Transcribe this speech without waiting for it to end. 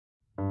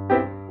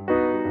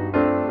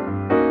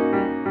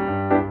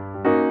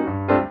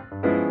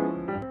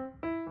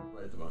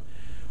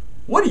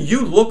What do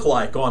you look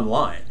like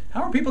online?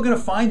 How are people going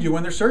to find you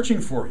when they're searching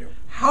for you?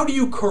 How do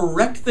you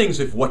correct things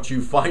if what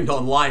you find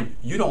online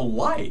you don't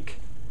like?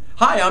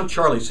 Hi, I'm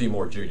Charlie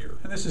Seymour Jr.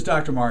 And this is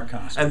Dr. Marc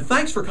Kossmann. And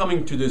thanks for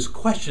coming to this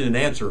question and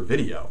answer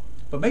video.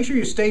 But make sure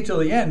you stay till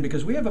the end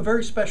because we have a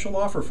very special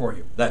offer for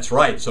you. That's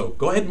right, so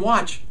go ahead and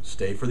watch.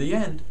 Stay for the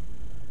end.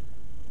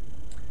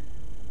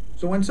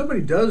 So when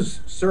somebody does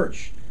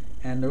search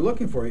and they're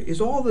looking for you, is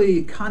all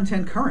the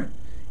content current?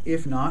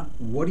 If not,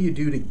 what do you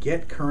do to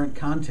get current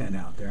content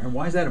out there? And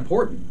why is that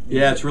important?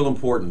 Yeah, it's real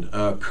important.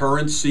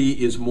 Currency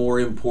is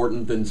more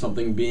important than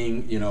something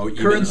being,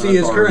 currency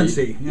is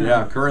currency.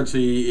 Yeah,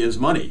 currency is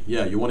money.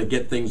 Yeah, you want to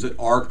get things that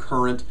are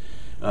current.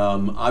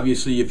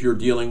 Obviously, if you're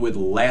dealing with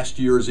last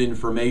year's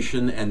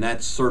information and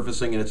that's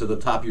surfacing and it's at the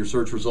top of your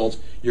search results,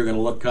 you're going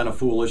to look kind of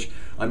foolish.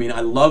 I mean, I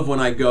love when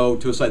I go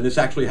to a site, and this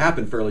actually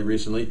happened fairly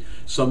recently.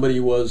 Somebody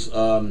was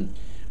a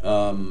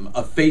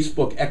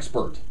Facebook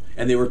expert.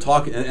 And they were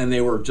talking, and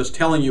they were just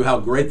telling you how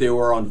great they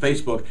were on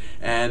Facebook.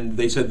 And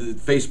they said that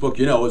Facebook,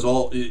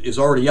 is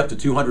already up to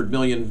 200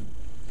 million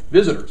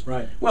visitors.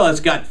 Right. Well,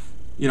 it's got,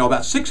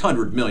 about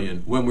 600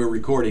 million when we're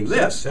recording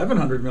this.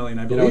 700 million,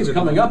 I believe. It's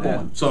coming up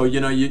on. So you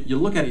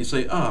look at it, you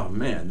say, oh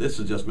man, this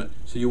is just.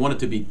 So you want it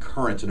to be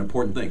current. It's an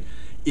important thing.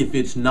 If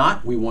it's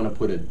not, we want to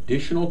put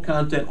additional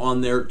content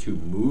on there to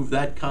move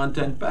that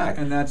content back.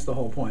 And that's the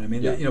whole point. I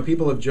mean,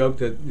 people have joked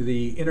that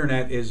the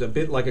internet is a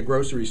bit like a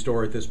grocery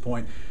store at this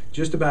point.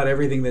 Just about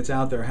everything that's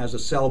out there has a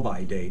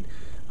sell-by date.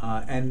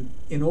 And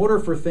in order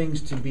for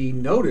things to be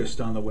noticed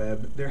on the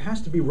web, there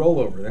has to be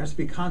rollover. There has to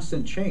be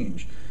constant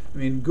change. I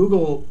mean,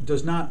 Google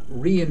does not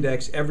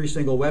re-index every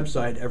single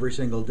website every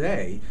single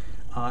day.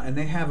 And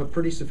they have a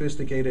pretty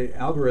sophisticated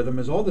algorithm,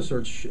 as all the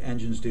search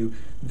engines do.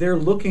 They're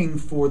looking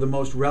for the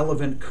most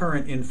relevant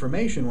current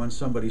information when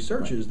somebody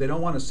searches. Right. They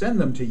don't want to send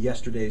them to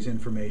yesterday's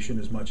information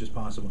as much as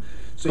possible.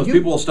 So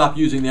people will stop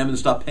using them and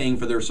stop paying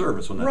for their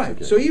service when that's the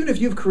case. So even if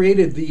you've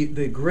created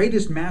the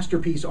greatest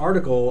masterpiece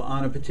article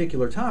on a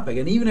particular topic,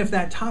 and even if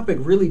that topic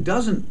really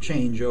doesn't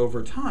change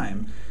over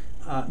time,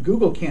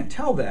 Google can't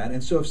tell that.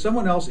 And so if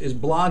someone else is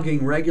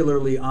blogging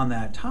regularly on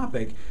that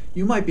topic,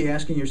 you might be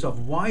asking yourself,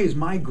 why is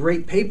my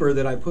great paper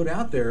that I put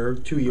out there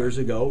 2 years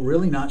ago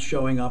really not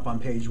showing up on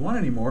page 1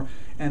 anymore?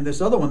 And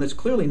this other one that's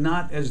clearly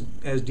not as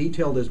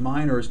detailed as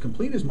mine or as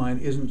complete as mine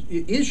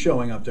is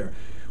showing up there.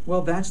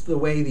 Well, that's the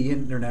way the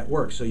internet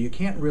works. So you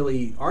can't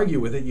really argue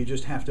with it. You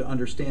just have to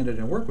understand it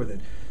and work with it.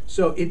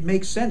 So it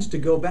makes sense to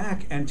go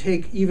back and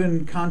take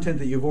even content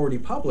that you've already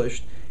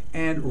published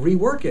and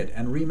rework it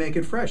and remake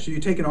it fresh. So you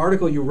take an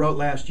article you wrote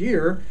last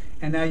year,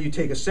 and now you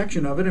take a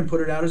section of it and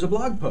put it out as a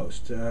blog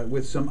post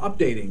with some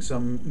updating,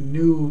 some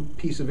new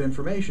piece of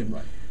information.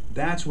 Right.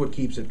 That's what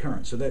keeps it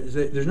current. So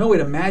there's no way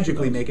to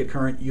magically make it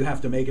current. You have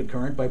to make it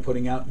current by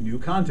putting out new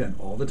content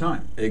all the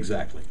time.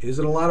 Exactly. Is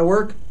it a lot of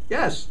work?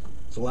 Yes,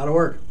 it's a lot of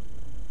work.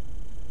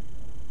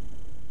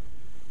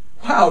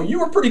 Wow, you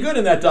were pretty good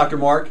in that, Dr.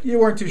 Marc. You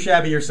weren't too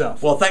shabby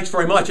yourself. Well, thanks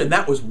very much. And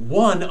that was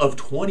one of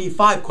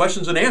 25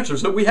 questions and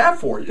answers that we have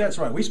for you. That's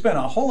right. We spent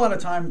a whole lot of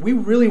time. We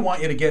really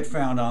want you to get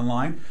found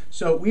online.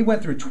 So we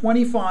went through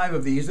 25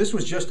 of these. This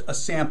was just a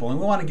sample, and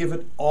we want to give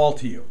it all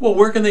to you. Well,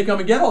 where can they come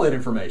and get all that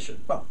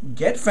information? Well,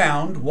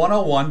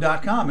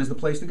 getfound101.com is the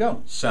place to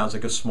go. Sounds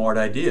like a smart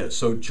idea.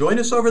 So join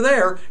us over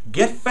there,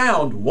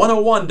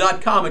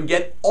 getfound101.com, and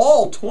get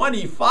all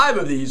 25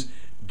 of these,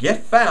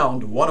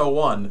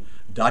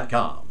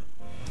 getfound101.com.